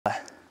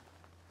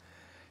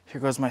Here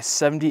goes my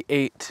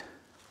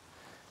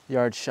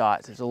 78-yard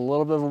shot. There's a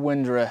little bit of a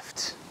wind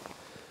drift.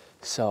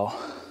 So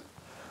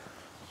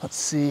let's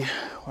see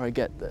where I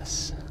get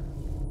this.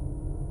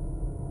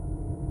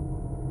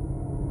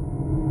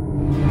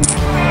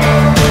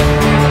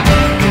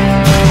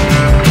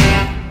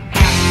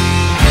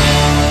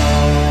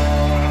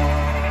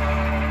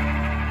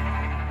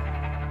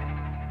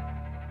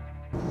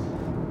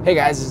 Hey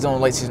guys, this is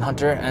Dylan, Late Season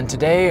Hunter, and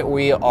today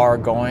we are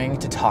going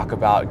to talk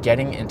about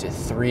getting into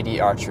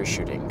 3D archery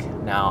shooting.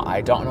 Now,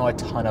 I don't know a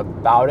ton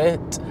about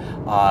it.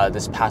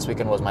 This past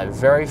weekend was my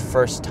very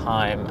first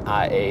time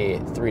at a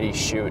 3D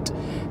shoot,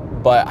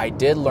 but I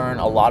did learn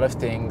a lot of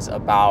things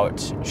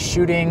about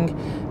shooting,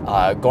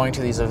 going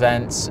to these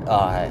events,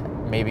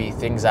 maybe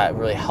things that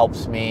really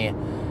helped me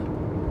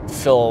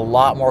feel a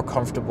lot more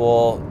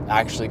comfortable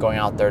actually going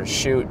out there to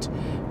shoot,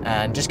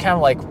 and just kind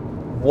of like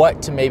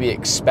what to maybe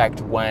expect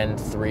when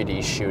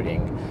 3D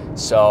shooting.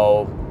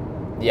 So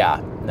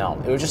yeah,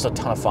 no, it was just a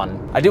ton of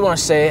fun. I do want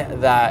to say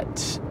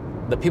that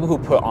the people who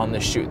put on the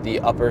shoot, the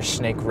Upper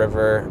Snake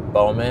River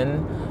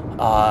Bowman,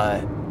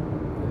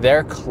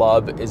 their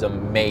club is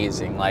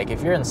amazing. Like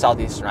if you're in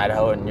southeastern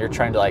Idaho and you're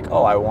trying to like,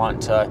 oh, I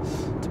want to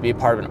be a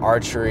part of an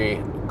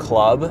archery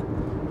club,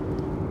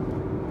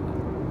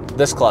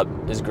 this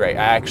club is great.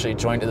 I actually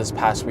joined it this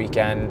past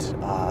weekend.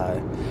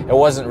 It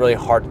wasn't really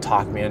hard to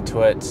talk me into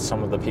it.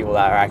 Some of the people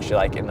that are actually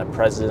like in the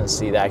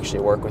presidency that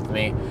actually work with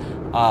me,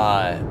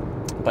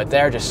 but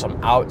they're just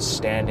some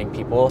outstanding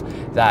people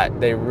that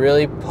they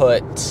really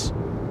put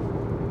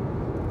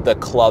the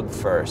club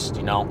first,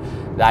 you know.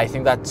 I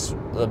think that's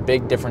the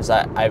big difference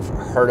that I've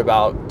heard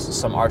about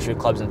some archery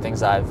clubs and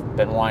things that I've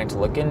been wanting to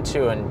look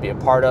into and be a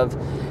part of,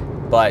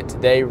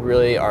 but they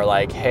really are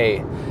like,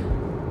 hey,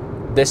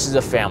 this is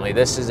a family,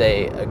 this is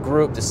a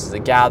group, this is a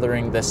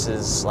gathering, this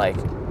is like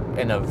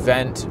an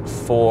event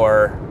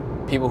for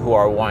people who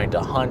are wanting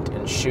to hunt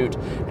and shoot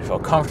and feel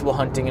comfortable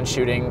hunting and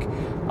shooting,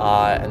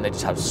 and they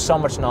just have so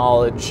much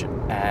knowledge,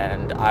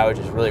 and I was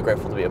just really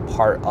grateful to be a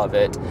part of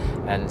it.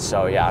 And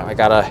so yeah, I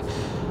got a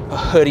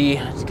hoodie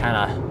to kind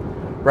of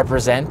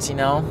represent, you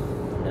know,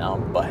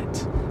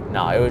 but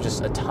no, it was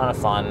just a ton of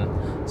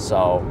fun.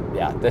 So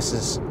yeah,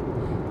 there's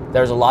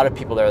a lot of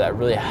people there that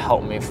really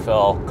helped me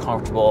feel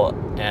comfortable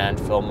and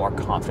feel more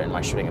confident in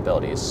my shooting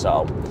abilities.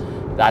 So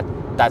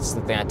that's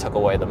the thing I took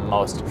away the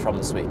most from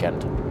this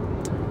weekend.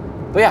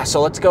 But yeah,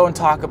 so let's go and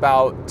talk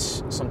about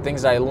some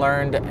things I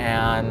learned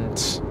and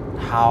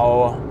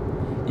how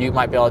you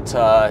might be able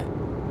to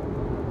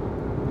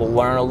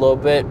learn a little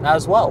bit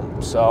as well.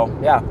 So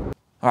yeah.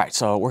 All right,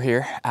 so we're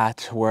here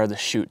at where the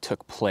shoot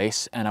took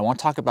place, and I want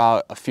to talk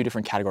about a few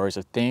different categories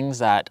of things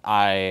that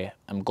I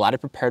am glad I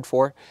prepared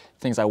for,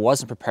 things I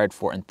wasn't prepared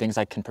for, and things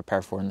I can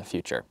prepare for in the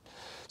future.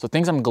 So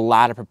things I'm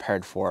glad I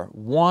prepared for.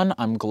 One,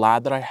 I'm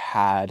glad that I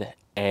had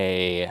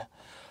a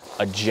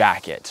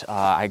jacket.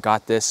 I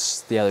got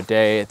this the other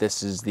day.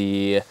 This is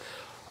the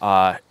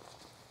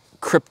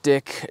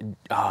Cryptic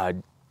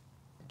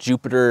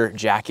Jupiter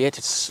jacket.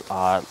 It's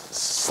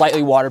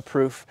slightly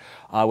waterproof,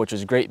 which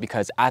was great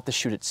because at the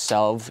shoot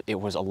itself, it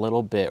was a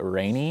little bit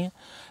rainy.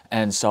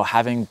 And so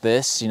having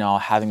this,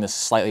 having this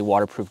slightly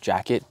waterproof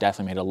jacket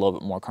definitely made it a little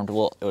bit more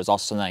comfortable. It was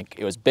also like,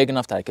 it was big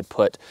enough that I could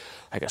put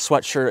like a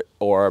sweatshirt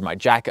or my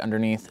jacket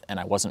underneath and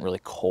I wasn't really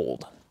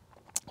cold.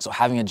 So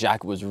having a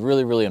jacket was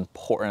really, really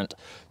important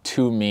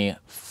to me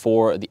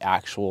for the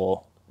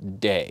actual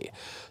day.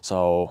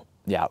 So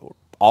yeah,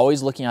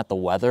 always looking at the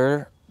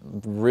weather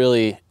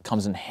really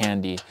comes in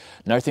handy.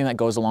 Another thing that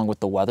goes along with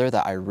the weather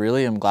that I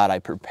really am glad I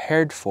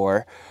prepared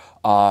for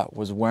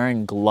was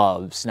wearing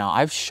gloves. Now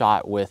I've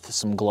shot with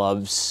some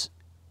gloves,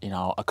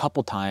 a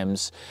couple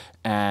times,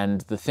 and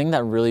the thing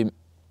that really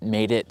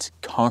made it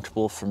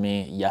comfortable for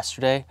me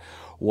yesterday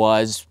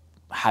was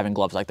having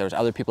gloves. Like there was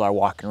other people that are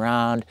walking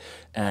around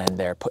and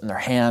they're putting their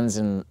hands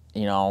in,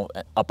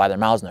 up by their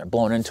mouths and they're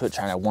blowing into it,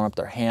 trying to warm up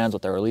their hands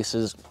with their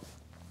releases.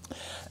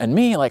 And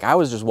me, like I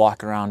was just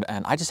walking around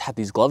and I just had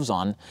these gloves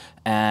on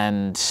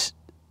and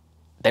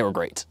they were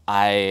great.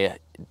 I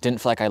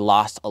didn't feel like I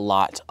lost a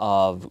lot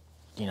of,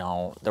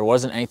 there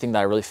wasn't anything that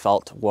I really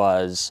felt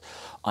was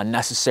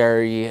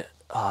unnecessary,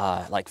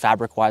 like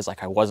fabric wise.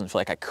 Like I wasn't feel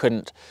like I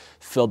couldn't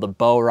fill the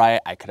bow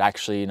right. I could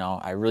actually,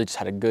 I really just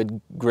had a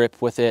good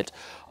grip with it.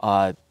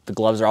 The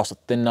gloves are also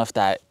thin enough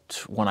that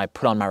when I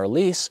put on my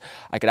release,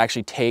 I could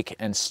actually take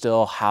and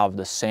still have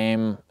the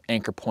same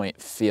anchor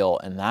point feel,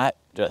 and that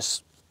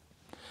just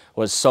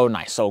was so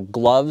nice. So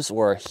gloves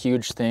were a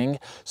huge thing.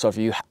 So if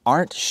you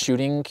aren't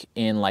shooting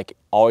in like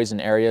always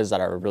in areas that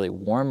are really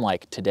warm,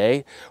 like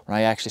today, when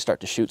I actually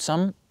start to shoot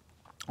some,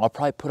 I'll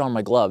probably put on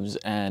my gloves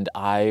and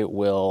I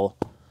will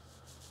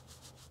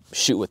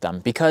shoot with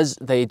them because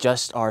they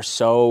just are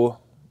so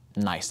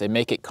nice. They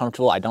make it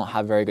comfortable. I don't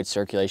have very good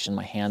circulation in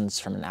my hands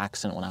from an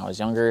accident when I was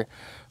younger.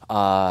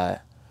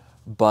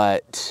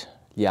 But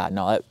yeah,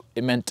 no,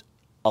 it meant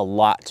a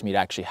lot to me to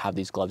actually have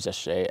these gloves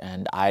yesterday,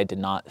 and I did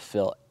not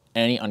feel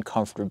any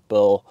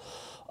uncomfortable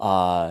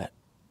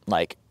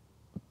like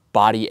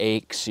body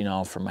aches, you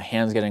know, from my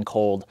hands getting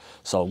cold.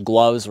 So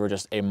gloves were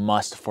just a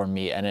must for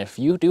me. And if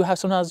you do have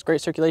someone who has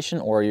great circulation,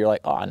 or you're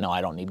like, oh no,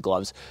 I don't need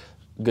gloves,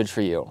 good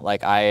for you.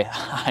 Like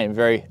I'm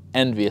very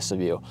envious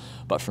of you.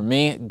 But for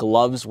me,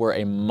 gloves were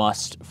a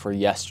must for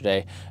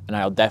yesterday, and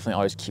I'll definitely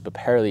always keep a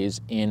pair of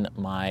these in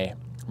my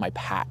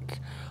pack.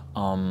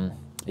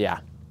 Yeah.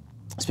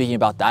 Speaking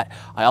about that,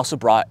 I also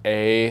brought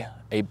a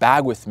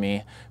bag with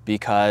me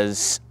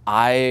because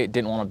I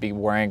didn't want to be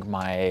wearing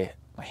my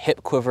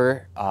hip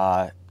quiver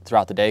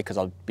throughout the day, because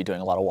I'll be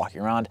doing a lot of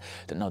walking around,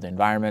 didn't know the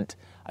environment.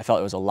 I felt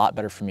it was a lot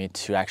better for me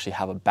to actually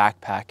have a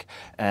backpack,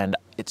 and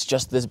it's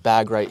just this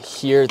bag right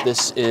here.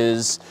 This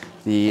is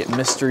the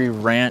Mystery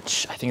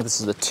Ranch. I think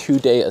this is a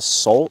 2-day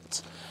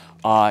assault.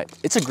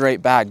 It's a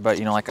great bag, but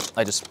you know, like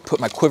I just put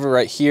my quiver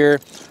right here.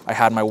 I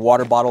had my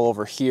water bottle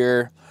over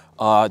here.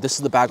 This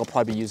is the bag I'll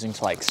probably be using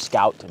to like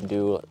scout and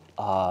do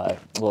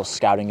little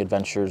scouting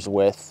adventures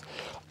with.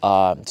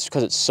 Just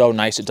because it's so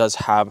nice. It does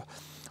have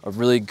a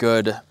really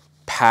good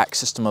pack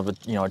system of,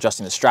 you know,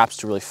 adjusting the straps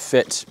to really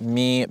fit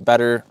me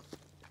better.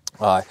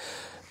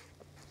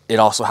 It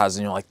also has,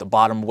 you know, like the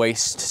bottom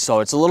waist,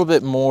 so it's a little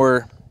bit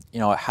more, you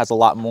know, it has a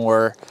lot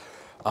more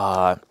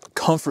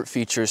comfort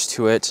features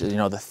to it, you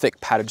know, the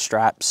thick padded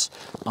straps.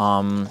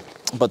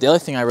 But the other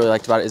thing I really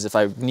liked about it is if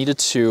I needed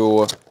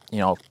to, you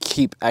know,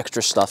 keep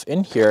extra stuff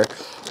in here,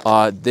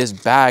 this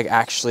bag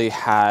actually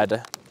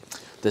had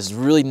this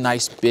really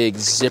nice big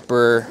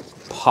zipper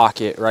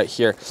pocket right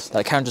here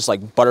that kind of just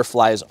like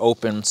butterflies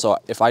open, so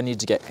if I need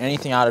to get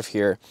anything out of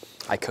here,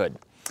 I could.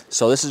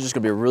 So this is just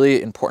gonna be a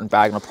really important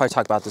bag, and I'll probably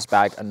talk about this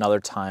bag another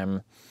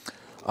time,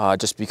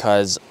 just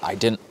because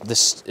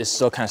this is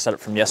still kind of set up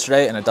from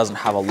yesterday, and it doesn't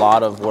have a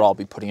lot of what I'll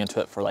be putting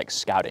into it for like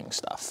scouting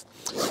stuff.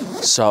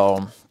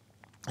 So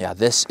yeah,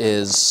 this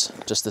is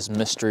just this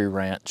Mystery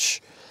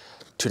Ranch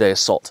 2-day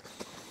assault.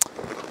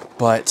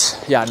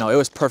 But yeah, no, it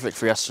was perfect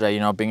for yesterday, you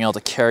know, being able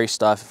to carry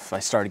stuff. If I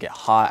started to get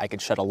hot, I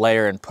could shed a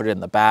layer and put it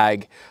in the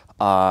bag.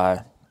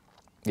 Yeah,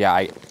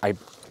 I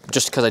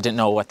just because I didn't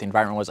know what the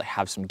environment was, I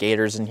have some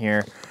gaiters in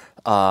here,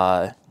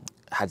 had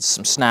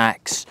some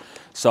snacks.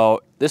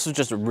 So this was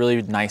just a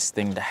really nice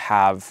thing to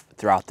have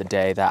throughout the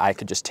day that I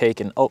could just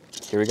take and, oh,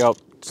 here we go.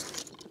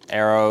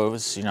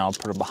 Arrows, you know,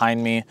 put them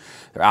behind me.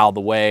 They're out of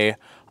the way.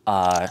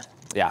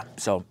 Yeah,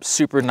 so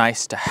super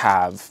nice to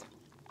have.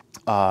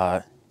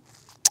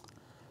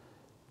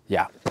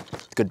 Yeah,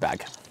 good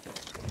bag.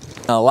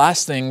 Now, the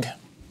last thing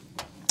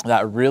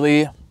that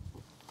really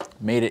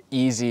made it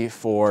easy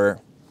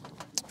for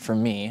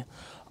me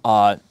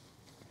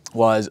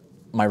was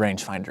my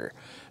rangefinder.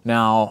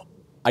 Now,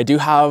 I do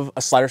have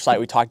a slider sight.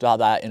 We talked about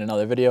that in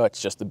another video.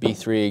 It's just the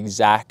B3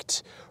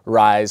 Exact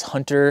Rise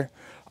Hunter.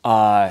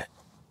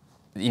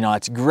 You know,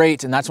 it's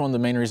great, and that's one of the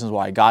main reasons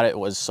why I got it,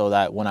 was so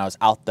that when I was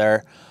out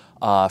there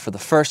for the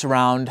first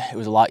round, it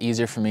was a lot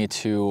easier for me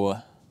to,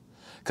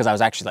 because I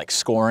was actually like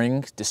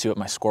scoring to see what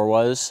my score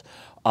was.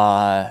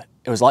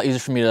 It was a lot easier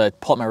for me to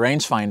pull up my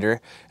rangefinder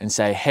and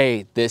say,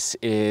 hey, this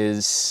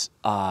is,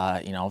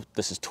 you know,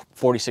 this is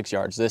 46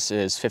 yards, this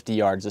is 50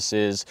 yards, this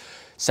is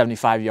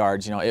 75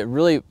 yards. You know,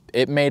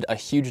 it made a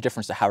huge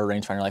difference to have a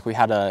rangefinder. Like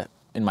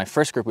in my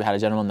first group, we had a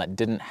gentleman that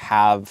didn't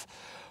have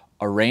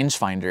a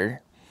rangefinder,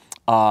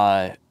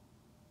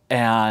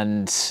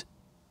 and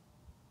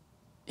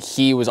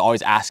he was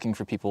always asking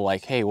for people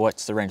like, hey,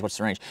 what's the range? What's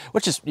the range?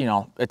 Which is, you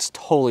know, it's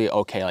totally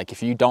okay. Like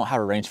if you don't have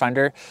a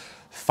rangefinder,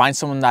 find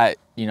someone that,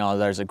 you know,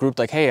 there's a group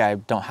like, hey, I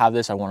don't have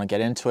this, I want to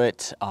get into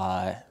it.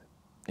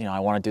 You know, I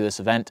want to do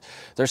this event.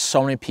 There's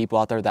so many people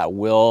out there that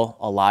will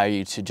allow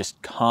you to just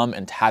come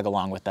and tag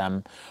along with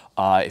them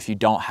if you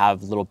don't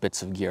have little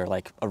bits of gear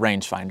like a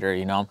rangefinder,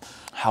 you know.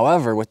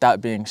 However, with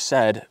that being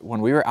said, when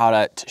we were out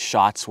at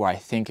shots where I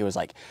think it was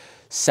like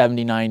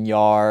 79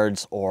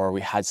 yards, or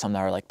we had some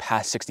that were like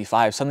past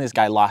 65, suddenly this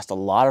guy lost a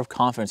lot of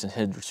confidence in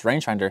his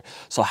rangefinder.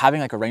 So having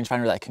like a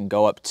rangefinder that can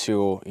go up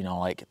to, you know,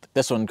 like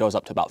this one goes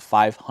up to about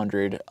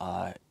 500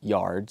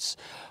 yards.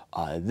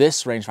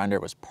 This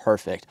rangefinder was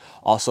perfect.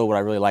 Also, what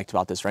I really liked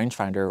about this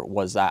rangefinder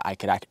was that I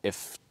could,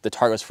 if the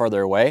target was further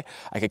away,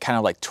 I could kind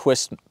of like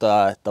twist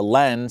the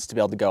lens to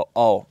be able to go,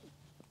 oh,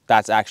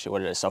 that's actually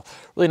what it is. So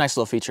really nice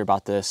little feature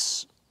about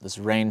this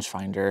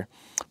rangefinder.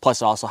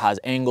 Plus it also has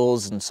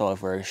angles, and so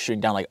if we're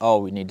shooting down, like, oh,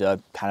 we need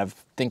to kind of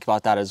think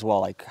about that as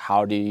well, like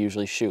how do you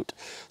usually shoot?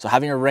 So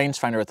having a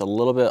rangefinder with a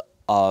little bit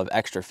of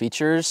extra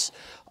features,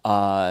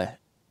 it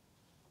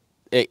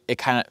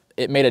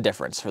made a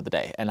difference for the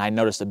day, and I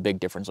noticed a big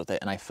difference with it,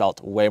 and I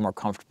felt way more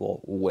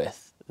comfortable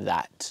with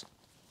that.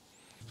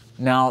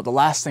 Now, the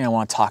last thing I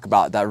want to talk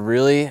about that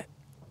really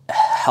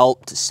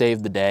helped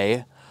save the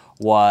day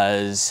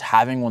was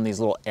having one of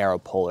these little arrow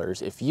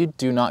pullers. If you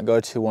do not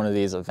go to one of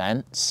these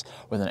events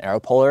with an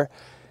arrow puller,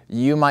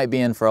 you might be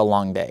in for a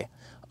long day.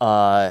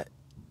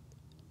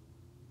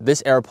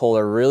 This arrow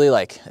puller really,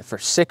 like, for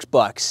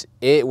 $6,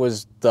 it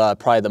was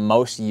probably the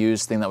most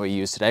used thing that we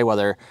used today.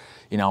 Whether,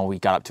 you know, we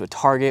got to a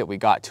target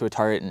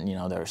and, you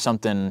know, there was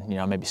something, you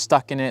know, maybe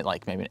stuck in it,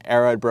 like maybe an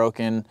arrow had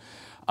broken,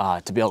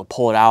 to be able to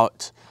pull it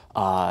out.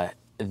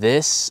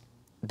 This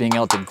being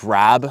able to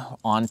grab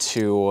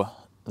onto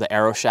the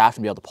arrow shaft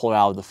and be able to pull it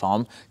out of the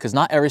foam, because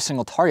not every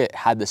single target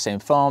had the same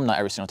foam, not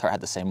every single target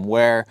had the same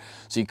wear.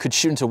 So you could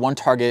shoot into one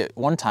target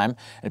one time and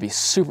it'd be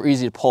super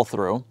easy to pull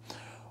through,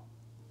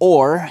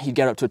 or you'd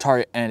get up to a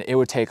target and it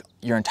would take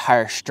your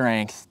entire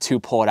strength to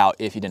pull it out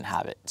if you didn't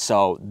have it.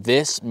 So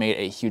this made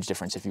a huge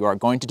difference. If you are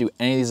going to do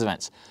any of these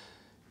events,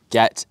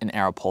 get an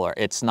arrow puller.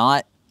 It's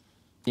not,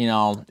 you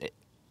know,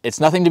 it's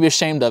nothing to be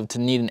ashamed of to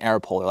need an arrow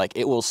puller. Like,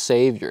 it will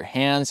save your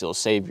hands, it'll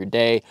save your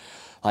day.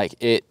 Like,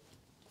 get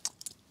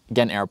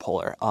an arrow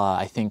puller.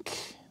 I think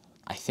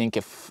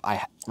if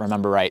I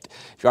remember right,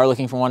 if you are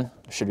looking for one,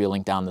 there should be a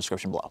link down in the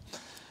description below.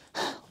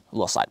 A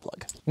little side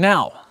plug.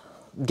 Now,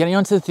 getting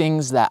onto the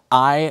things that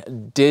I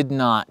did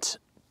not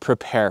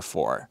prepare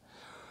for.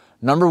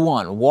 Number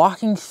one,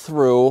 walking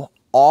through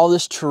all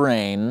this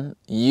terrain,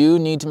 you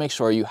need to make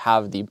sure you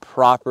have the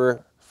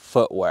proper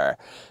footwear.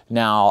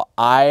 Now,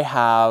 I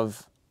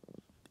have,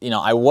 you know,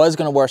 I was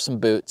gonna wear some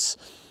boots,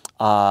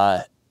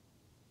 and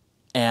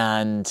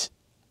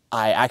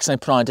I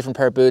accidentally put on a different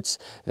pair of boots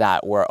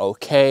that were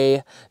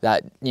okay,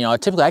 that, you know,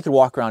 typically I could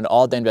walk around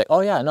all day and be like,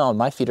 oh yeah, no,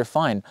 my feet are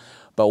fine.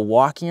 But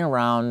walking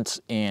around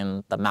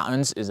in the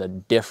mountains is a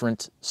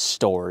different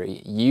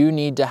story. You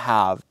need to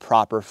have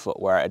proper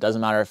footwear. It doesn't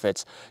matter if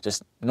it's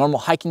just normal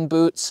hiking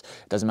boots.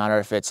 It doesn't matter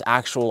if it's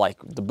actual, like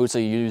the boots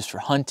that you use for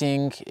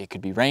hunting. It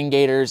could be rain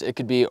gaiters. It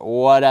could be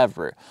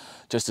whatever.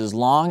 Just as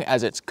long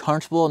as it's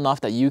comfortable enough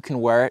that you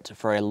can wear it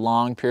for a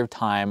long period of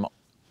time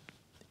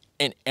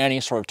in any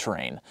sort of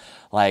terrain.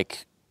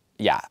 Like,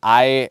 yeah,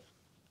 by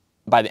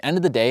the end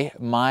of the day,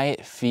 my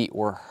feet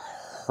were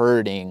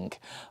hurting.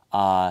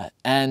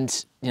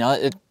 And you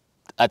know,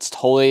 that's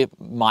totally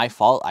my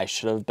fault. I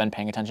should have been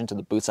paying attention to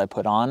the boots I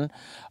put on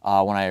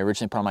when I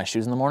originally put on my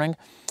shoes in the morning.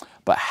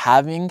 But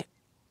having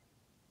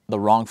the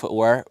wrong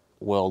footwear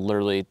will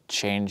literally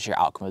change your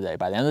outcome of the day.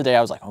 By the end of the day,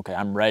 I was like, okay,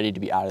 I'm ready to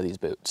be out of these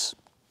boots.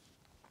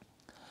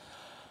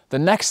 The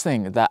next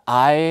thing that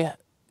I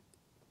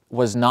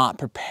was not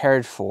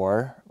prepared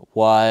for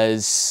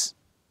was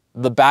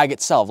the bag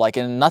itself. Like,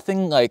 and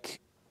nothing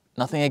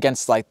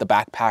against like the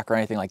backpack or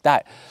anything like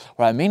that.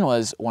 What I mean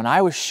was, when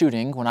I was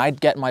shooting, when I'd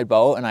get my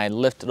bow and I'd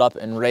lift it up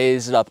and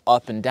raise it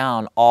up and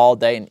down all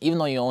day, and even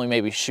though you only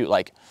maybe shoot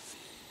like,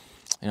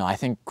 you know, I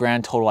think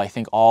grand total, I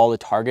think all the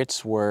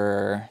targets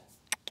were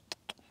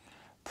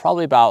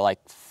probably about like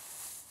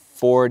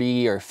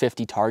 40 or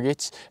 50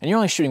 targets, and you're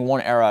only shooting one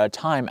arrow at a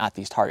time at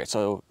these targets.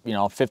 So, you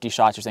know, 50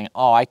 shots, you're saying,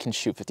 oh, I can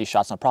shoot 50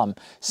 shots, no problem.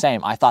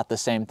 Same, I thought the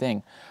same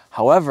thing.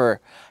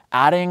 However,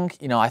 adding,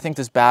 you know, I think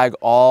this bag,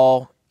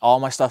 all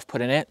my stuff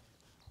put in it,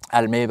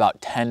 added maybe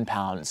about 10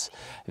 pounds.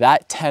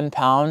 That 10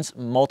 pounds,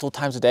 multiple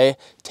times a day,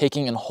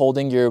 taking and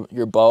holding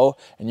your bow,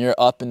 and you're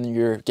up and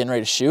you're getting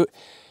ready to shoot,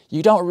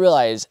 you don't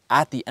realize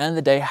at the end of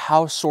the day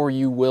how sore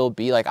you will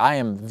be. Like, I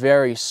am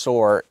very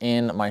sore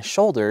in my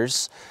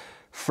shoulders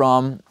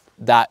from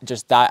that,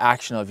 just that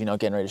action of, you know,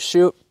 getting ready to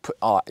shoot.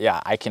 Oh yeah,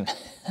 I can,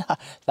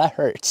 that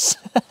hurts.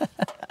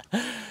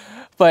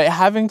 But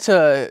having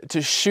to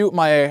shoot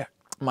my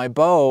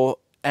bow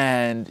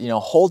and, you know,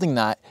 holding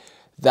that,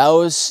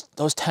 those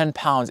 10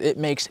 pounds, it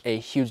makes a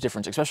huge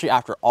difference, especially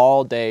after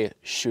all day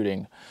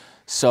shooting.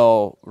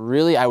 So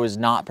really, I was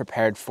not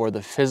prepared for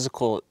the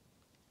physical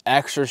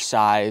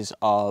exercise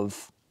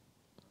of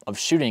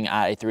shooting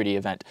at a 3D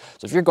event.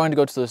 So if you're going to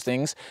go to those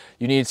things,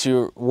 you need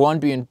to, one,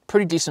 be in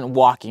pretty decent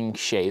walking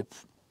shape,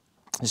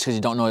 just because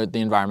you don't know the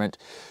environment.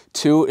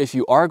 Two, if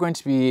you are going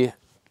to be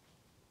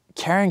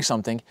carrying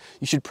something,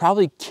 you should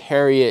probably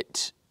carry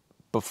it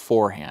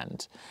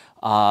beforehand.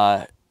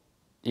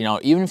 You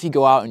know, even if you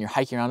go out and you're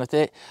hiking around with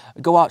it,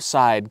 go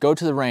outside, go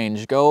to the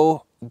range,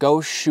 go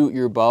shoot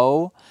your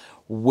bow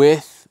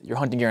with your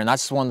hunting gear. And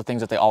that's one of the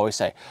things that they always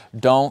say.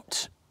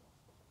 Don't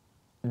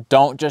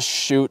just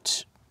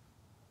shoot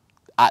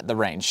at the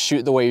range.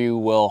 Shoot the way you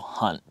will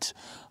hunt.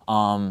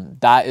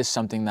 That is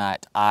something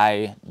that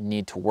I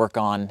need to work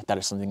on. That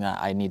is something that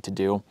I need to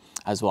do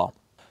as well.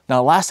 Now,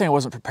 the last thing I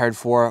wasn't prepared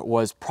for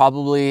was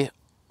probably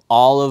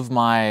all of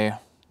my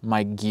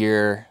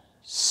gear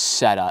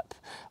setup.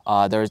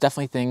 There was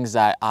definitely things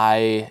that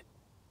I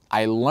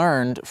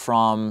learned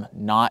from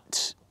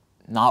not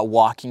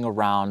walking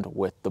around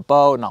with the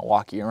bow, not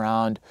walking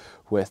around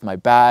with my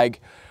bag.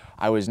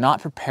 I was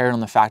not prepared on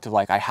the fact of,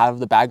 like, I have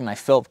the bag and I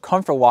feel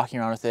comfortable walking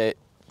around with it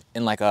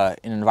in like an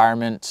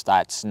environment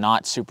that's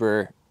not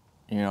super,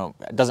 you know,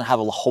 it doesn't have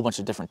a whole bunch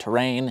of different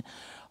terrain.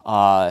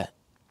 You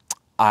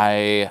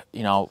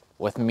know,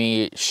 with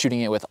me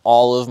shooting it with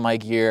all of my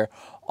gear,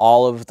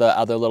 all of the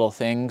other little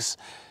things,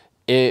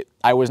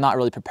 I was not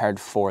really prepared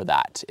for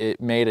that. It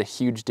made a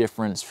huge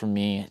difference for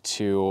me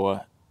to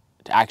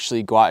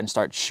actually go out and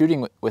start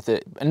shooting with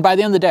it. And by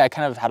the end of the day, I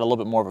kind of had a little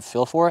bit more of a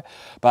feel for it.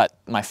 But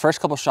my first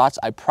couple shots,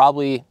 I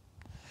probably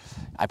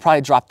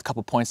dropped a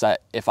couple points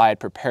that if I had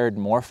prepared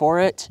more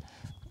for it,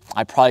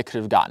 I probably could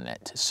have gotten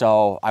it.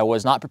 So I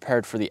was not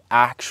prepared for the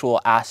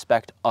actual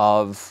aspect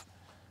of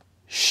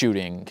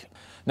shooting.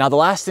 Now, the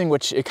last thing,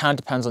 which it kind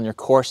of depends on your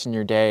course and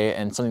your day,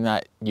 and something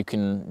that you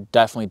can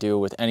definitely do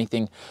with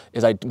anything,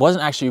 is I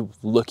wasn't actually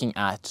looking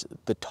at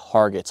the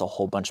targets a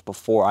whole bunch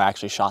before I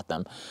actually shot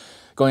them.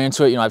 Going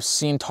into it, I've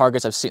seen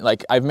targets,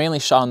 I've mainly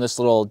shot on this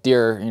little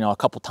deer, a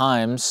couple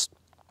times.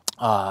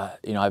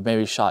 I've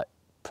maybe shot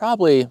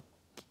probably,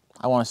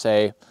 I want to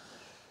say,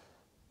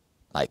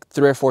 like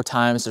 3 or 4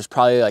 times. There's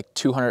probably like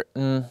 200,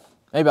 maybe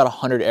about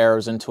 100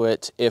 arrows into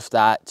it, if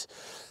that.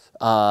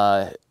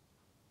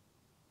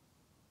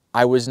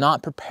 I was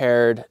not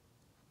prepared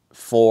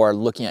for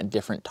looking at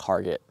different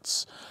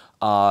targets.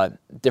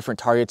 Different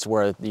targets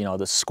where,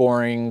 the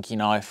scoring,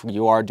 if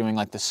you are doing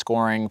like the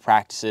scoring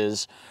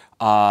practices,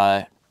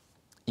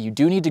 you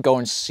do need to go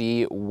and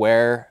see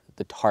where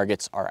the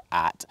targets are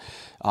at.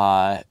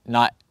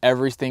 Not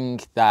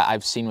everything that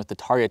I've seen with the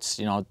targets,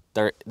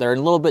 they're in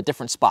a little bit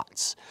different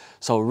spots.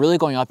 So really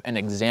going up and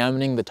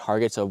examining the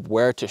targets of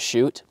where to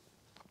shoot,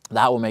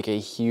 that will make a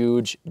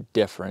huge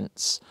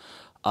difference.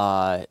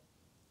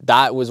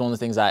 That was one of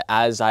the things that,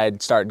 as I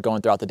had started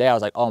going throughout the day, I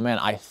was like, oh man,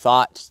 I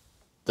thought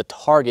the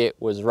target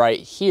was right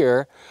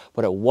here,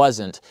 but it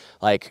wasn't.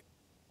 Like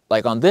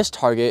on this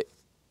target,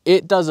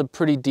 it does a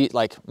pretty deep,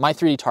 like my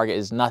 3D target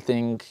is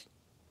nothing,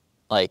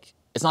 like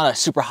it's not a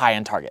super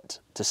high-end target,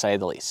 to say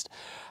the least.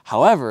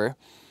 However,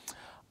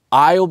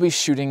 I will be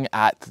shooting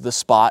at the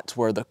spot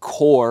where the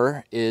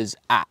core is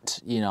at,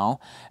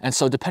 And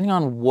so depending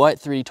on what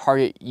 3D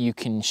target you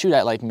can shoot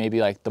at, like maybe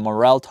like the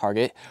morel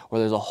target, where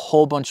there's a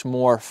whole bunch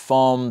more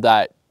foam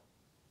that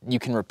you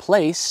can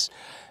replace,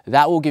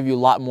 that will give you a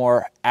lot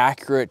more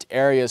accurate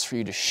areas for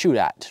you to shoot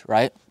at,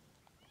 right?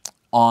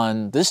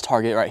 On this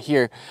target right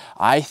here,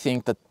 I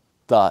think that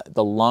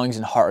the lungs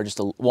and heart are just,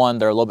 they're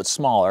a little bit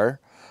smaller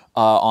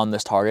on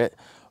this target,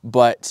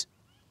 but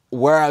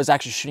where I was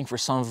actually shooting for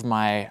some of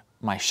my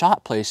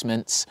shot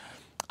placements,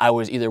 I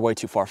was either way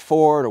too far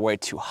forward or way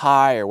too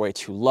high or way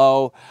too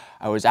low.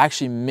 I was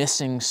actually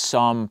missing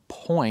some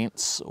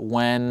points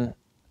when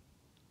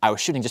I was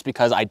shooting just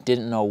because I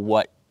didn't know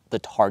what the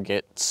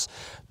target's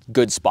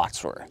good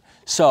spots were.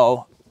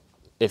 So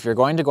if you're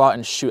going to go out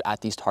and shoot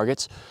at these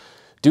targets,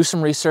 do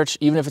some research,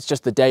 even if it's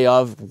just the day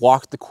of,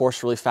 walk the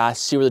course really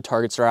fast, see where the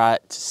targets are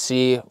at,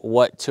 see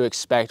what to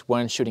expect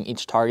when shooting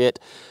each target,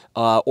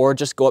 or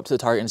just go up to the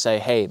target and say,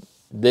 hey,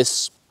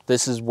 this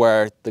is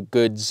where the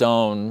good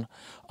zone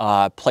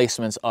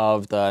placements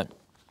of the,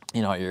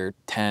 your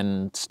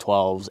 10s,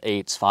 12s,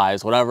 8s,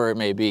 5s, whatever it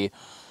may be,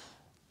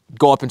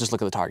 go up and just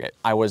look at the target.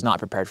 I was not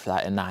prepared for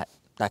that, and that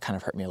kind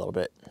of hurt me a little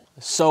bit.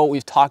 So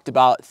we've talked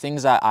about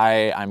things that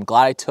I'm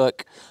glad I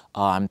took,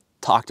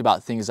 talked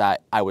about things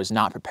that I was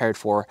not prepared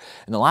for.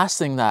 And the last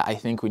thing that I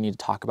think we need to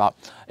talk about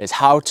is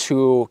how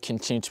to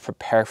continue to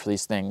prepare for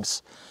these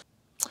things.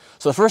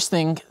 So the first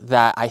thing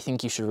that I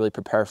think you should really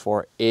prepare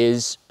for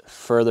is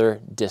further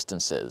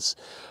distances.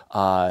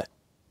 I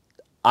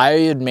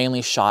had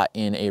mainly shot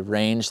in a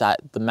range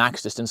that the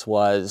max distance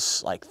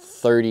was like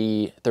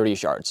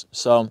 30-ish yards.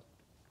 So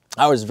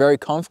I was very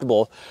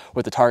comfortable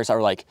with the targets that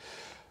were like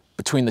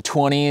between the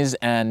 20s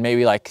and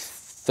maybe like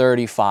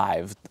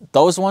 35.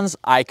 Those ones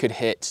I could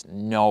hit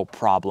no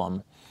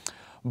problem.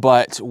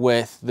 But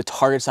with the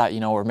targets that,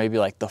 were maybe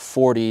like the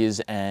 40s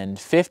and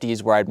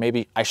 50s, where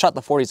I shot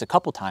the 40s a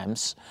couple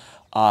times,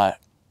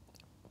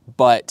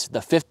 but the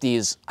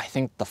 50s, I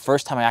think the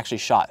first time I actually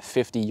shot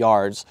 50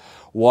 yards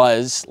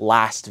was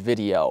last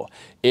video.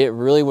 It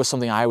really was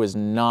something I was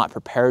not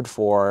prepared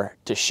for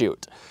to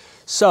shoot.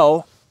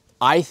 So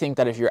I think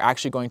that if you're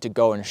actually going to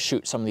go and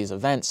shoot some of these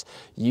events,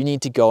 you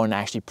need to go and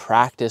actually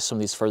practice some of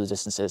these further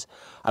distances.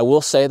 I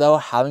will say though,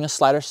 having a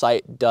slider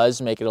sight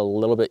does make it a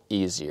little bit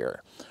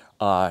easier.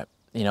 I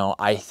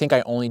think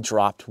I only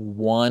dropped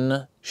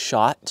 1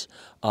 shot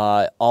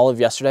all of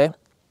yesterday,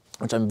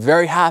 which I'm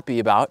very happy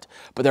about,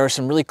 but there were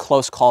some really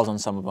close calls on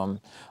some of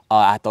them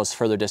at those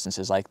further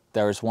distances. Like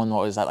there was one that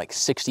was at like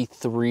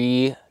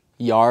 63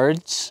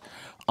 yards,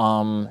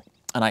 and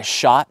I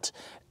shot,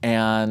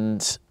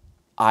 and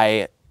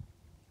I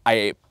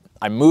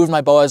moved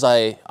my bow as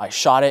I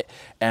shot it,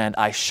 and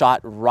I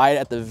shot right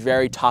at the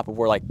very top of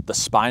where like the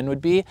spine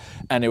would be,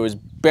 and it was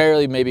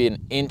barely maybe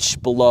an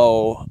inch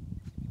below,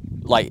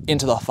 like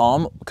into the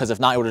foam, because if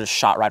not, it would have just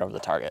shot right over the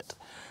target.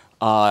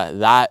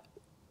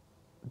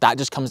 That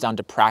just comes down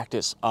to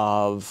practice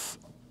of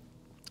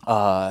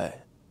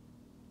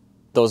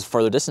those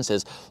further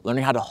distances,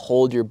 learning how to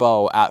hold your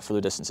bow at further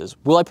distances.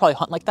 Will I probably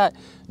hunt like that?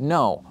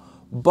 No,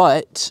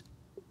 but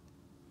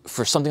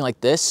for something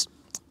like this,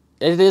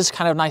 it is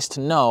kind of nice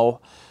to know,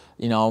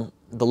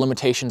 the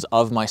limitations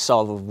of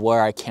myself, of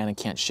where I can and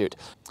can't shoot.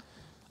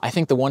 I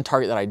think the one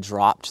target that I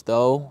dropped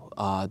though,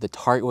 the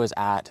target was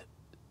at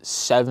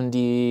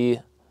 70, I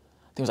think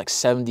it was like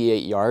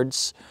 78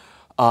 yards.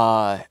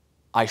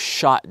 I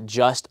shot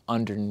just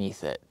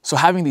underneath it. So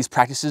having these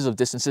practices of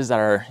distances that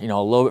are, a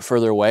little bit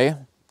further away,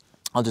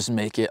 I'll just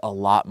make it a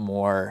lot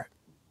more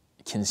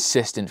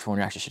consistent for when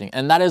you're actually shooting.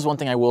 And that is one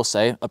thing I will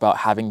say about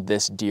having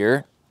this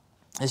deer.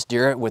 This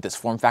deer with its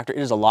form factor, it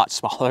is a lot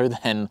smaller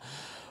than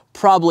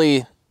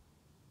probably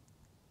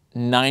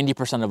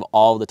 90% of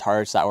all the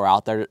targets that were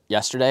out there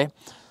yesterday,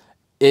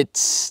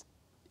 it's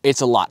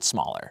a lot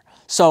smaller.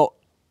 So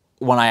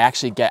when I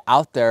actually get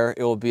out there,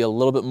 it will be a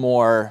little bit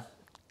more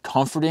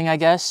comforting, I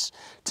guess,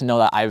 to know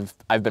that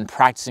I've been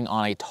practicing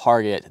on a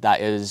target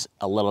that is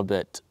a little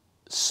bit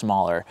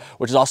smaller,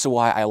 which is also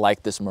why I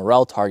like this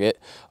Morel target,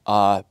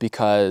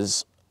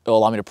 because it'll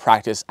allow me to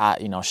practice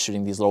at,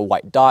 shooting these little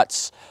white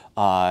dots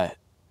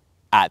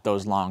at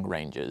those long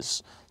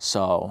ranges.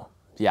 So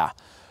yeah,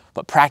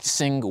 but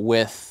practicing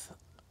with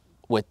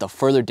the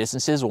further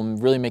distances will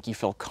really make you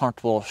feel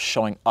comfortable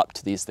showing up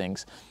to these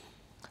things.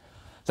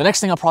 The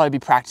next thing I'll probably be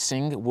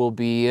practicing will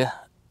be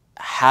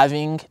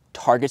having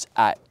targets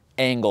at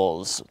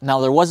angles. Now,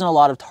 there wasn't a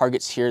lot of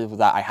targets here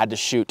that I had to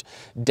shoot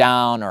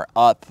down or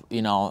up.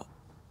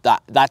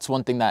 That's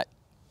one thing that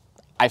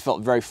I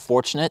felt very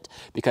fortunate,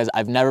 because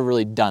I've never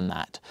really done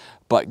that.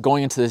 But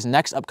going into this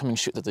next upcoming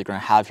shoot that they're going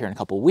to have here in a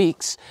couple of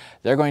weeks,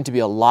 they're going to be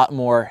a lot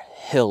more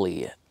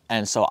hilly.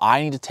 And so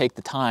I need to take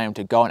the time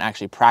to go and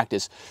actually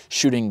practice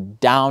shooting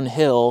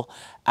downhill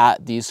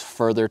at these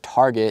further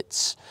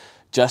targets,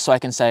 just so I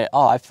can say,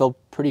 oh, I feel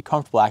pretty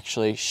comfortable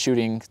actually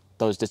shooting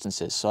those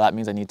distances. So that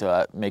means I need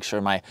to make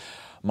sure my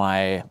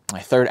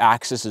third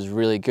axis is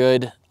really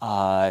good.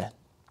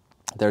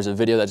 There's a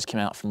video that just came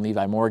out from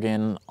Levi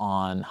Morgan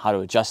on how to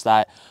adjust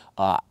that.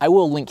 I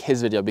will link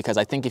his video, because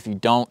I think if you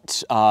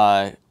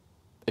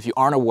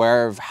aren't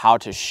aware of how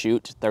to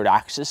shoot third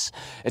axis,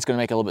 it's going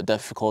to make it a little bit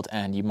difficult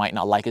and you might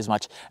not like as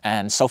much.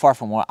 And so far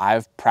from what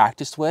I've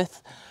practiced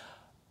with,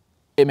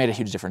 it made a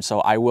huge difference.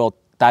 So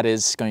that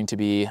is going to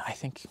be, I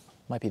think,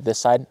 might be this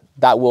side.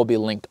 That will be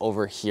linked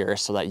over here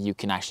so that you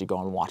can actually go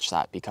and watch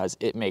that, because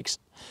it makes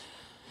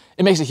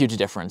a huge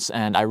difference.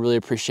 And I really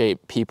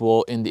appreciate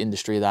people in the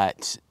industry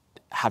that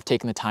have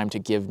taken the time to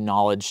give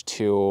knowledge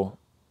to,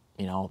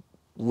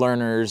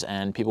 learners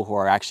and people who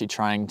are actually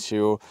trying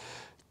to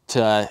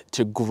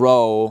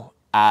grow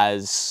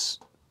as,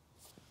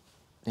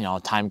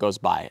 time goes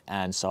by.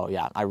 And so,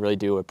 yeah, I really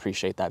do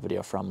appreciate that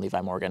video from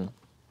Levi Morgan.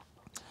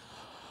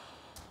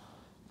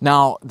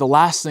 Now, the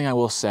last thing I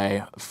will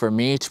say, for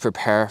me to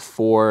prepare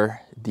for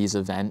these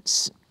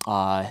events,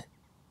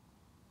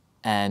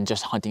 and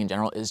just hunting in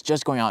general, is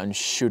just going out and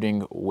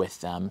shooting with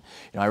them.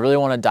 I really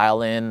want to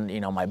dial in,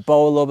 my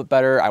bow a little bit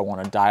better. I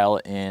want to dial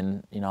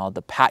in,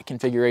 the pack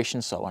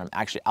configuration, so when I'm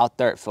actually out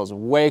there, it feels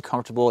way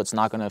comfortable. It's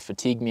not going to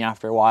fatigue me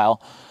after a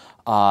while.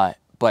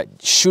 But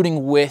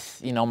shooting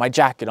with, my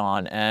jacket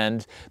on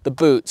and the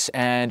boots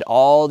and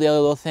all the other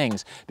little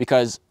things,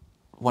 because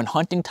when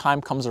hunting time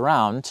comes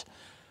around,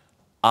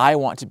 I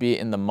want to be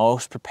in the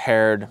most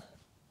prepared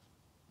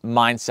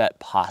mindset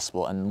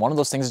possible. And one of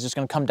those things is just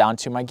going to come down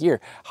to my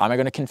gear. How am I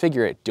going to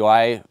configure it? Do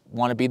I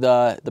want to be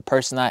the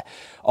person that,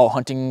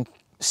 hunting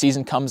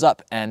season comes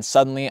up and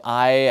suddenly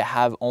I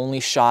have only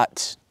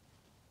shot,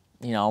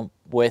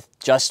 with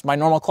just my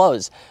normal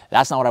clothes?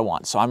 That's not what I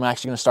want. So I'm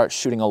actually going to start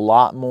shooting a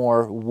lot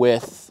more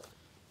with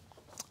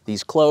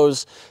these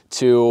clothes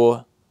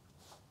to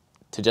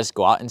just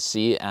go out and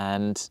see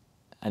and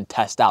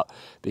test out,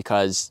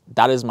 because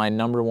that is my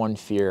 #1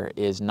 fear,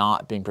 is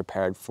not being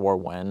prepared for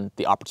when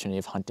the opportunity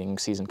of hunting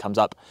season comes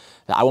up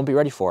that I won't be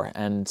ready for.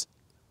 And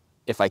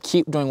if I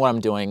keep doing what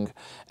I'm doing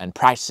and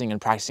practicing and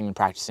practicing and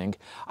practicing,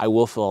 I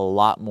will feel a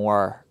lot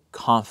more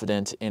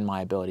confident in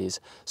my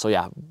abilities. So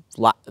yeah,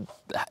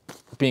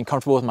 being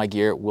comfortable with my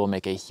gear will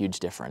make a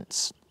huge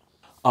difference.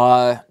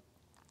 I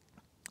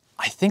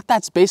think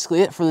that's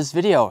basically it for this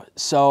video.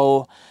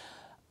 So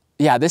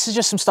yeah, this is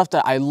just some stuff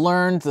that I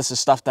learned. This is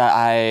stuff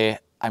that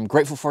I'm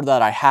grateful for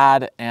that I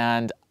had,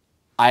 and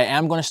I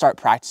am going to start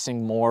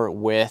practicing more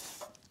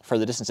with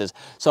further distances.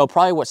 So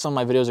probably what some of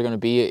my videos are going to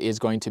be is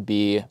going to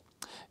be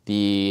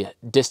the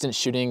distance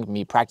shooting,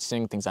 me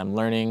practicing things I'm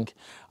learning,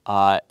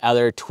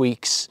 other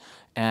tweaks,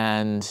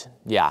 and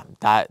yeah,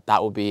 that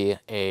will be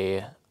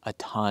a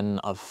ton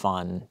of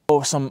fun.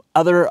 So some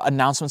other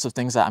announcements of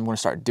things that I'm going to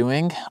start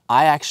doing.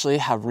 I actually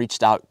have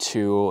reached out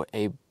to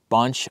a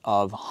bunch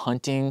of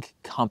hunting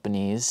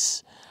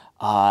companies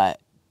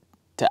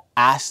to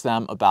ask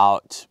them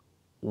about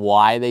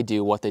why they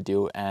do what they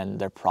do and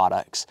their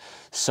products.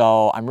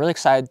 So I'm really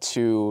excited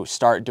to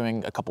start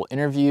doing a couple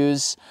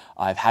interviews.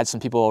 I've had some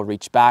people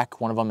reach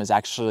back. One of them is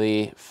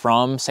actually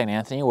from St.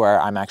 Anthony,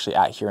 where I'm actually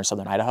at here in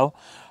Southern Idaho.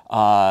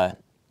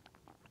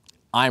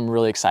 I'm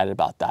really excited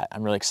about that.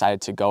 I'm really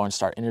excited to go and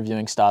start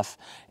interviewing stuff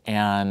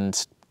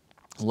and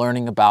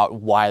learning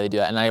about why they do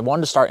that. And I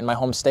wanted to start in my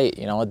home state.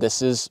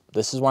 This is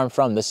where I'm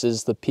from. This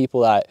is the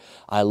people that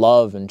I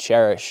love and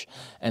cherish.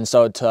 And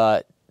so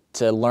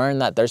to learn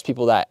that there's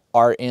people that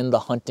are in the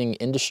hunting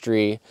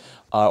industry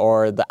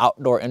or the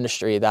outdoor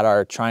industry that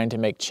are trying to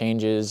make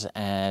changes,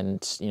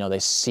 and they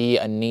see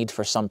a need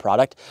for some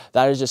product,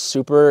 that is just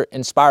super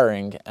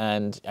inspiring.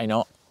 And I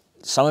know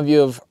some of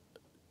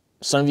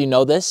you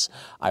know this.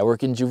 I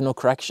work in juvenile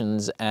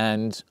corrections,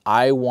 and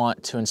I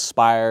want to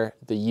inspire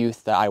the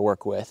youth that I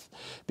work with,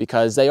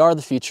 because they are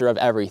the future of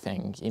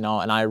everything,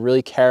 and I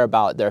really care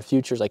about their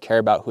futures. I care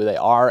about who they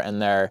are and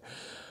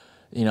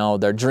you know,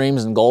 their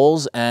dreams and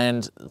goals.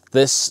 And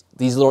these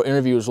little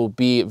interviews will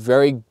be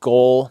very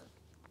goal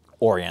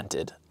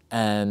oriented.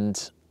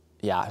 And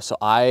yeah, so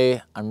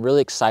I'm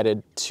really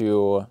excited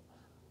to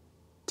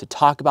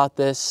talk about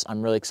this.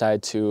 I'm really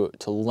excited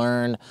to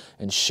learn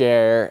and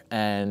share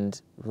and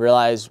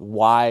realize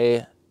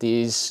why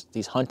these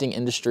hunting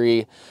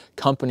industry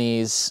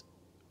companies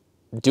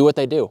do what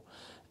they do.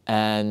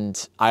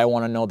 And I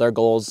want to know their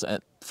goals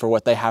for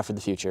what they have for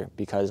the future,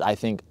 because I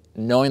think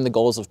knowing the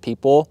goals of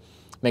people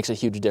makes a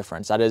huge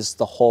difference. That is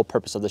the whole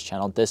purpose of this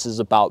channel. This is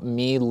about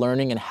me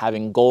learning and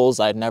having goals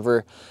I'd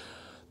never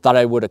thought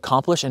I would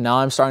accomplish, and now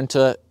I'm starting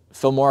to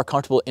feel more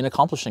comfortable in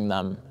accomplishing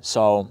them.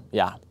 So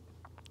yeah,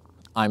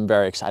 I'm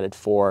very excited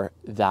for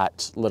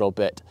that little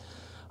bit.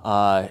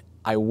 I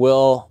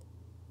will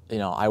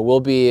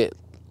be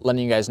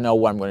letting you guys know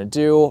what I'm going to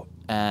do.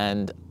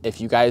 And if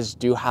you guys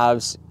do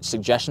have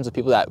suggestions of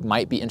people that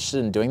might be interested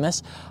in doing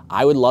this,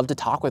 I would love to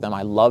talk with them.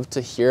 I love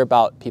to hear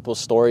about people's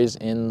stories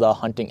in the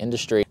hunting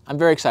industry. I'm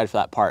very excited for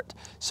that part.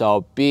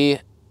 So be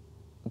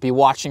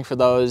watching for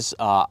those.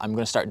 I'm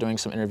going to start doing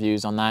some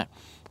interviews on that.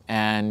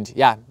 And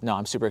yeah, no,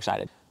 I'm super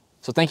excited.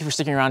 So thank you for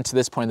sticking around to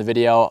this point in the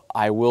video.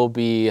 I will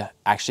be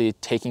actually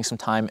taking some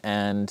time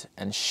and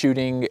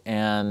shooting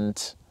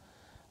and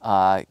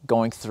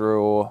going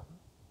through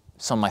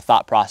some of my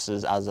thought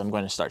processes as I'm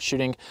going to start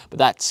shooting. But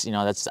that's, you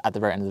know, that's at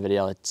the very end of the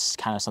video. It's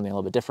kind of something a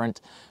little bit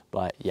different,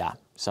 but yeah,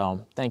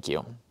 so thank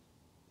you.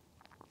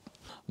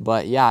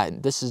 But yeah,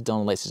 this is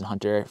Dylan, Late Season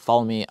Hunter.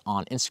 Follow me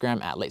on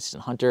Instagram at Late Season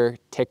Hunter,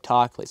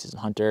 TikTok, Late Season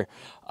Hunter.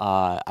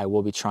 I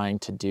will be trying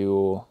to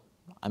do,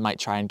 I might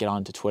try and get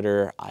onto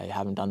Twitter. I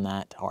haven't done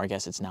that, or I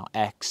guess it's now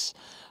X.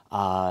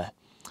 I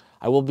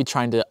will be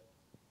trying to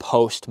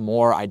post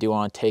more. I do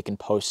want to take and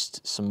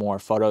post some more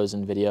photos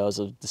and videos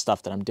of the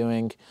stuff that I'm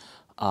doing.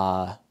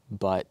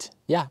 But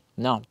yeah,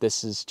 no,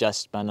 this has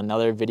just been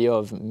another video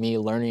of me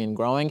learning and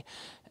growing.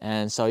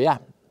 And so yeah,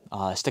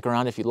 stick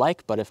around if you'd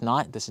like, but if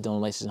not, this is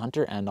Dylan, Late Season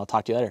Hunter, and I'll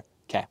talk to you later.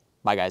 Okay,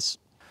 bye guys.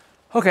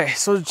 Okay,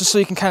 so just so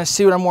you can kind of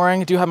see what I'm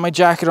wearing, I do have my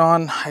jacket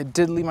on. I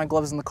did leave my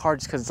gloves in the car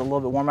just because it's a little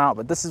bit warm out,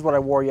 but this is what I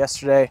wore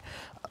yesterday.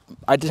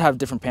 I did have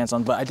different pants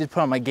on, but I did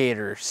put on my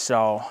gaiters,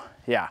 so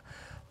yeah.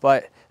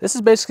 But this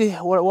is basically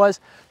what it was.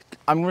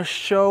 I'm gonna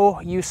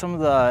show you some of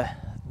the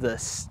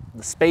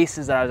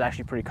spaces that I was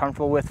actually pretty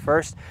comfortable with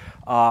first.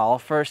 I'll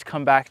first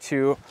come back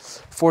to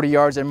 40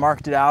 yards. I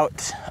marked it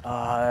out,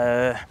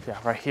 yeah,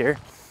 right here.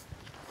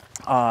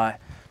 So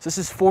this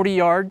is 40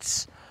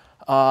 yards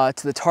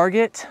to the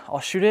target. I'll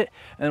shoot it,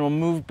 and then we'll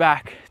move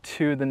back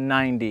to the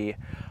 90.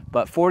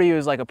 But 40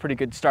 is like a pretty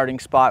good starting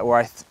spot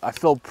where I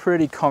feel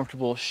pretty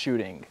comfortable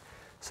shooting.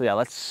 So yeah,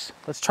 let's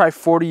try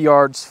 40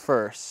 yards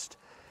first.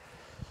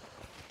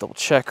 Double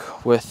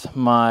check with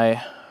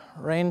my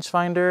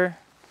rangefinder.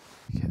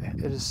 Okay,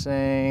 it is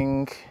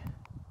saying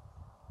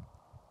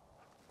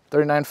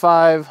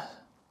 39.5,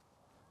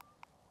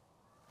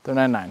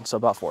 39.9, so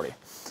about 40.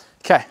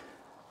 Okay,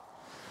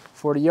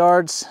 40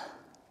 yards.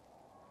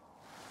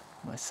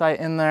 My sight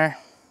in there.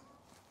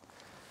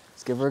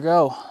 Let's give her a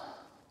go.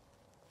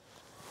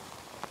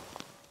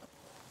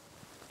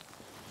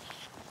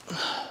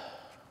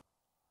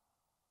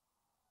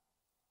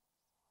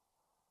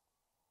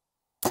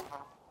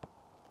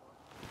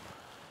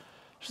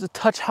 Just a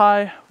touch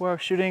high where I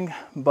was shooting,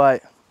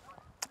 but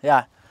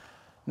yeah,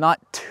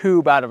 not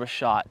too bad of a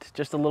shot,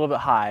 just a little bit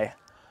high.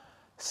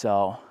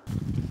 So,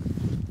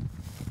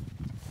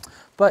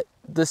 but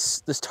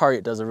this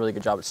target does a really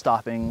good job at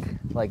stopping.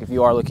 Like if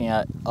you are looking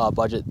at a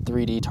budget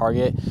 3D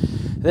target,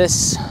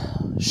 this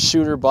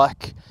shooter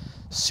buck,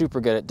 super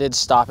good. It did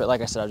stop it.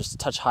 Like I said, I was just a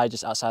touch high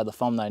just outside of the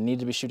foam that I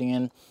needed to be shooting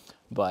in,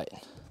 but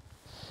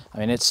I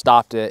mean, it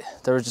stopped it.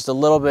 There was just a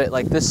little bit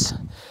like this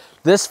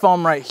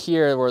foam right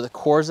here where the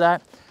core's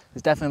at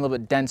is definitely a little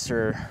bit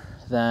denser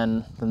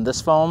than this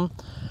foam,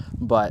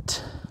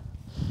 but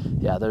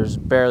yeah, there's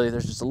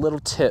just a little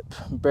tip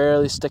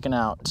barely sticking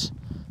out.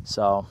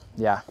 So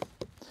yeah,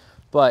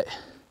 but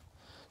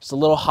just a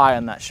little high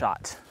on that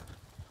shot.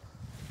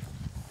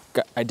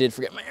 I did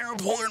forget my arrow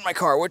puller in my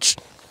car, which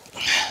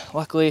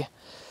luckily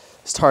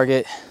this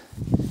target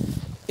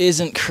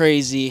isn't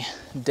crazy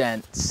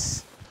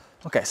dense.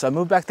 Okay, so I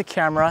moved back the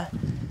camera.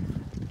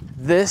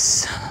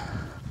 This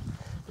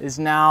is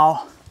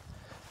now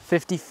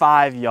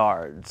 55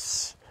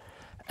 yards.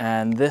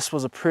 And this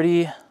was a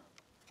pretty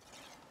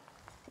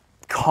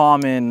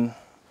common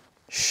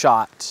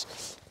shot,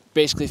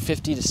 basically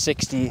 50 to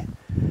 60.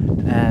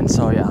 And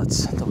so yeah,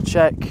 let's double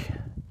check.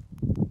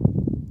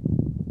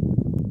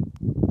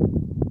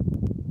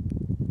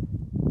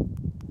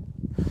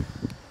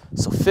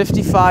 So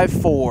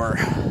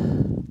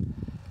 55.4.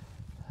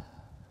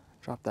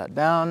 Drop that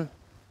down.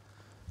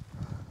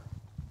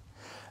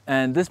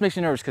 And this makes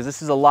me nervous because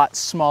this is a lot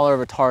smaller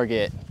of a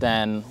target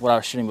than what I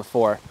was shooting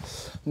before.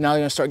 Now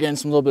you're gonna start getting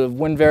some little bit of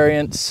wind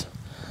variance.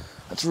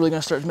 That's really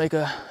gonna start to make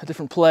a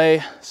different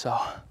play. So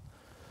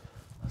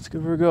let's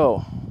give her a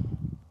go.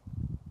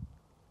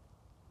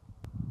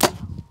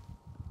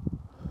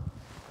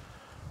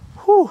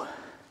 Whew.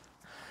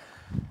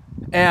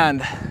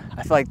 And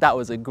I feel like that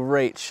was a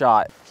great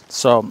shot.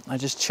 So I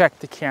just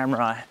checked the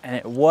camera and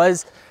it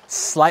was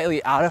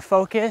slightly out of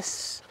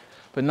focus,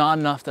 but not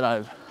enough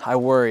that I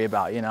worry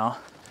about, you know?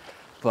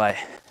 But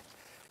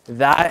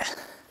that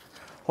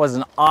was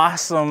an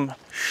awesome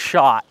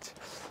shot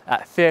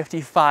at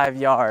 55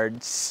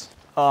 yards.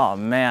 Oh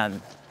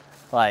man,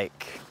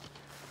 like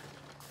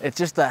it's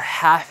just a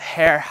half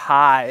hair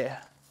high.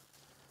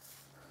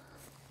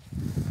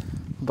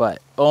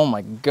 But oh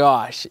my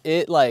gosh,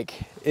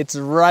 it's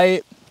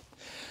right.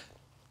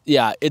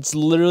 Yeah, it's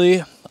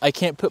literally, I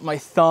can't put my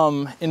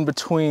thumb in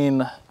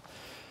between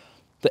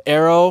the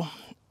arrow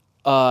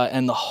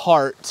and the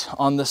heart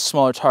on this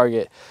smaller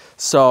target.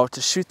 So to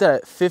shoot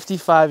that at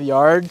 55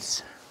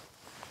 yards,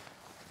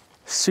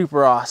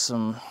 super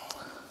awesome.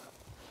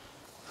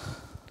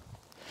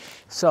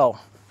 So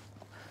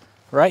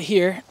right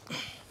here,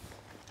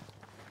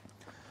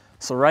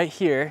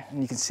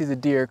 and you can see the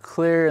deer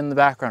clear in the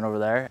background over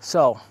there.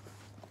 So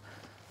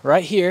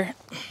right here,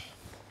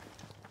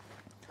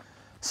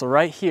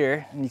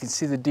 and you can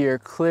see the deer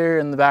clear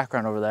in the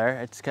background over there.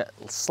 It's got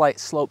a slight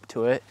slope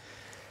to it.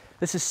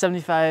 This is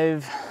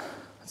 75,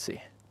 let's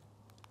see.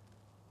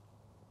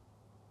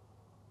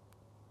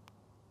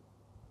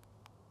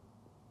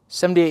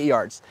 78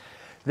 yards.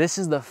 This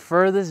is the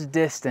furthest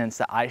distance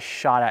that I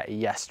shot at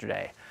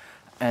yesterday.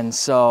 And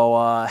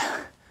so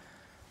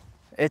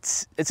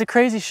it's a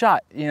crazy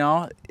shot, you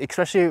know,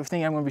 especially if you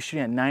think I'm gonna be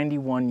shooting at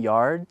 91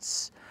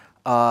 yards.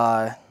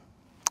 Yeah,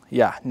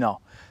 no.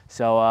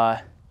 So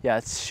yeah,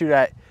 let's shoot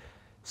at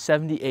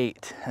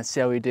 78. Let's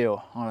see how we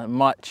do on a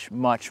much,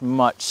 much,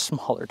 much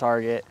smaller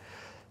target.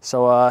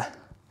 So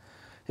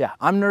yeah,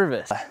 I'm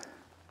nervous.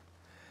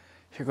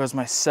 Here goes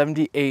my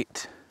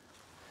 78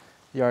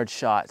 yard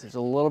shot. There's a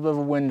little bit of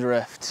a wind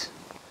drift.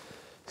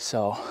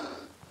 So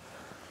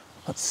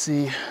let's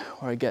see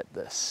where I get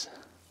this.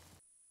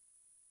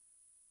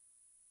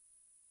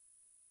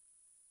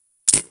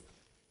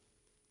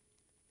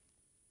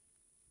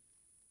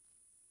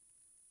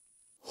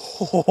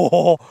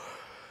 Oh,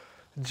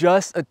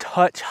 just a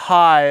touch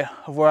high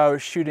of where I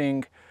was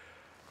shooting.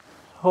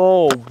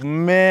 Oh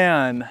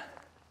man,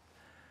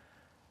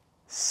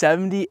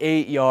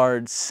 78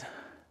 yards,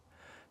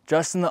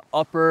 just in the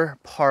upper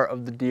part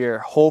of the deer.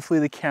 Hopefully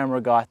the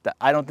camera got that.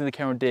 I don't think the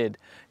camera did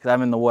because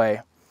I'm in the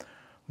way,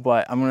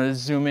 but I'm gonna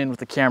zoom in with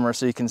the camera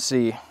so you can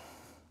see.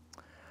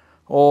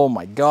 Oh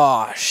my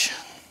gosh.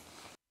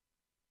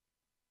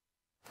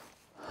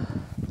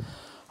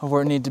 Of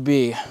where it need to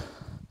be,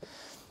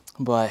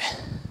 but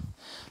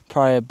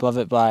probably above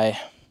it by, I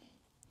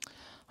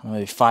don't know,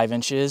 maybe 5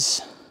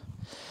 inches.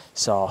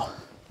 So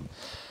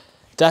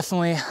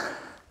definitely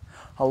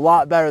a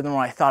lot better than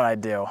what I thought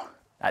I'd do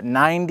at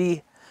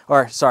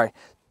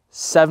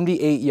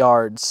 78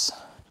 yards.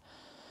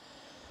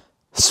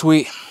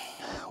 Sweet.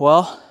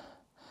 Well,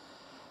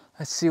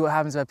 let's see what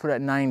happens if I put it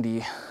at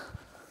 90.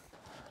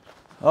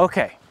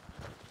 Okay,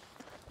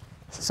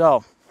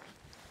 so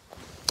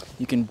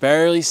you can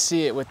barely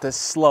see it with this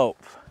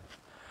slope,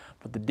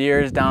 but the deer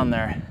is down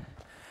there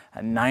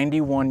at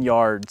 91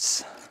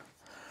 yards.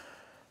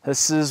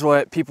 This is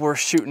what people were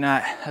shooting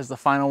at as the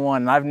final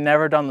one. And I've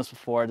never done this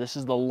before. This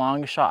is the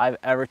longest shot I've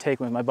ever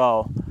taken with my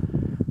bow.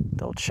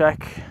 Double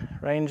check,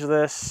 range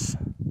this.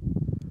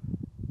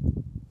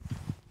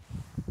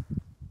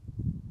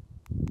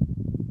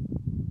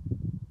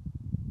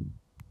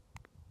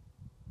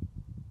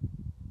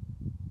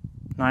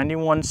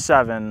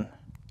 .91.7.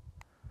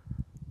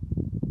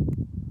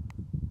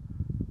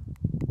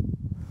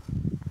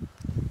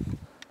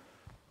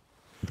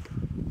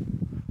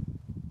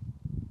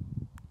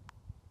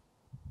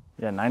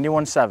 Yeah,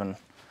 91.7.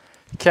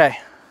 Okay.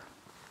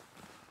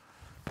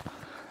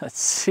 Let's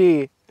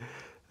see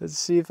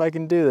if I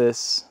can do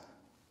this.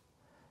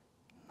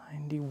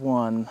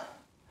 91.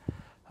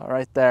 All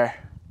right there.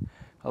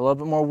 A little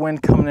bit more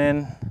wind coming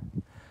in.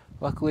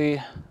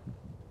 Luckily,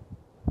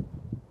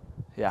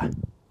 yeah,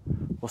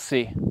 we'll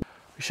see.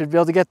 We should be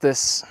able to get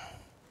this.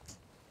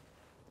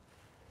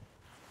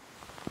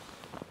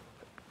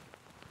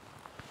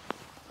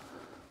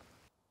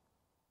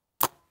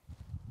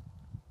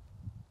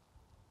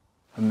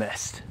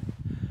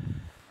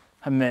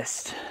 I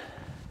missed.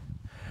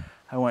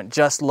 I went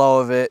just low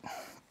of it.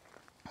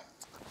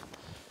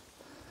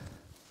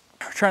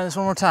 We're trying this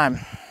one more time.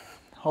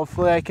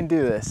 Hopefully I can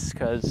do this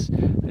because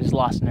I just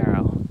lost an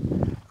arrow.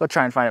 I'll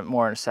try and find it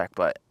more in a sec,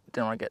 but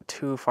didn't want to get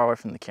too far away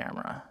from the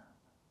camera.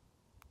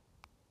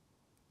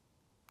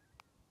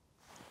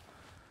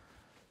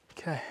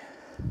 Okay,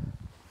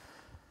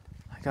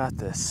 I got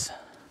this.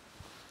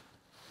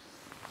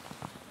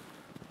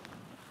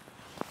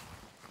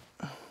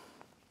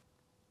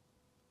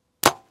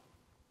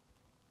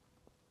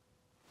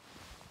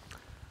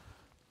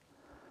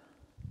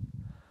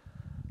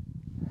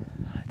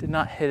 Did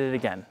not hit it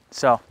again.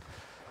 So,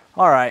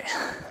 all right.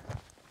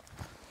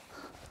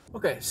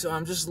 Okay, so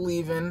I'm just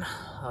leaving.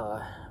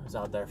 I was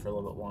out there for a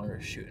little bit longer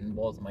shooting.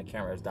 Both of my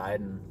cameras died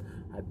and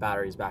I had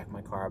batteries back in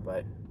my car,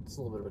 but it's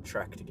a little bit of a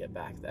trek to get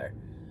back there.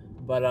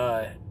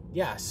 But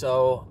yeah,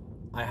 so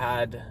I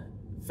had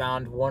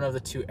Found one of the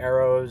 2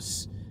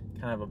 arrows,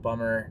 kind of a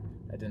bummer.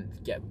 I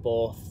didn't get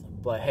both,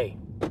 but hey,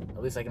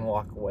 at least I can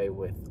walk away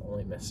with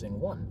only missing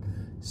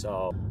 1.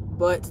 So,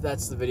 but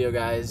that's the video,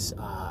 guys.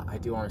 I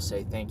do want to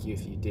say thank you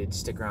if you did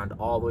stick around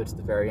all the way to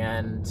the very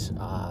end.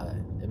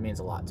 It means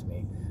a lot to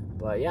me.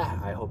 But yeah,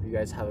 I hope you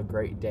guys have a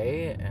great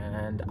day,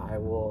 and I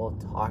will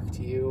talk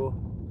to you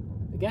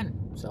again.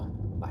 So.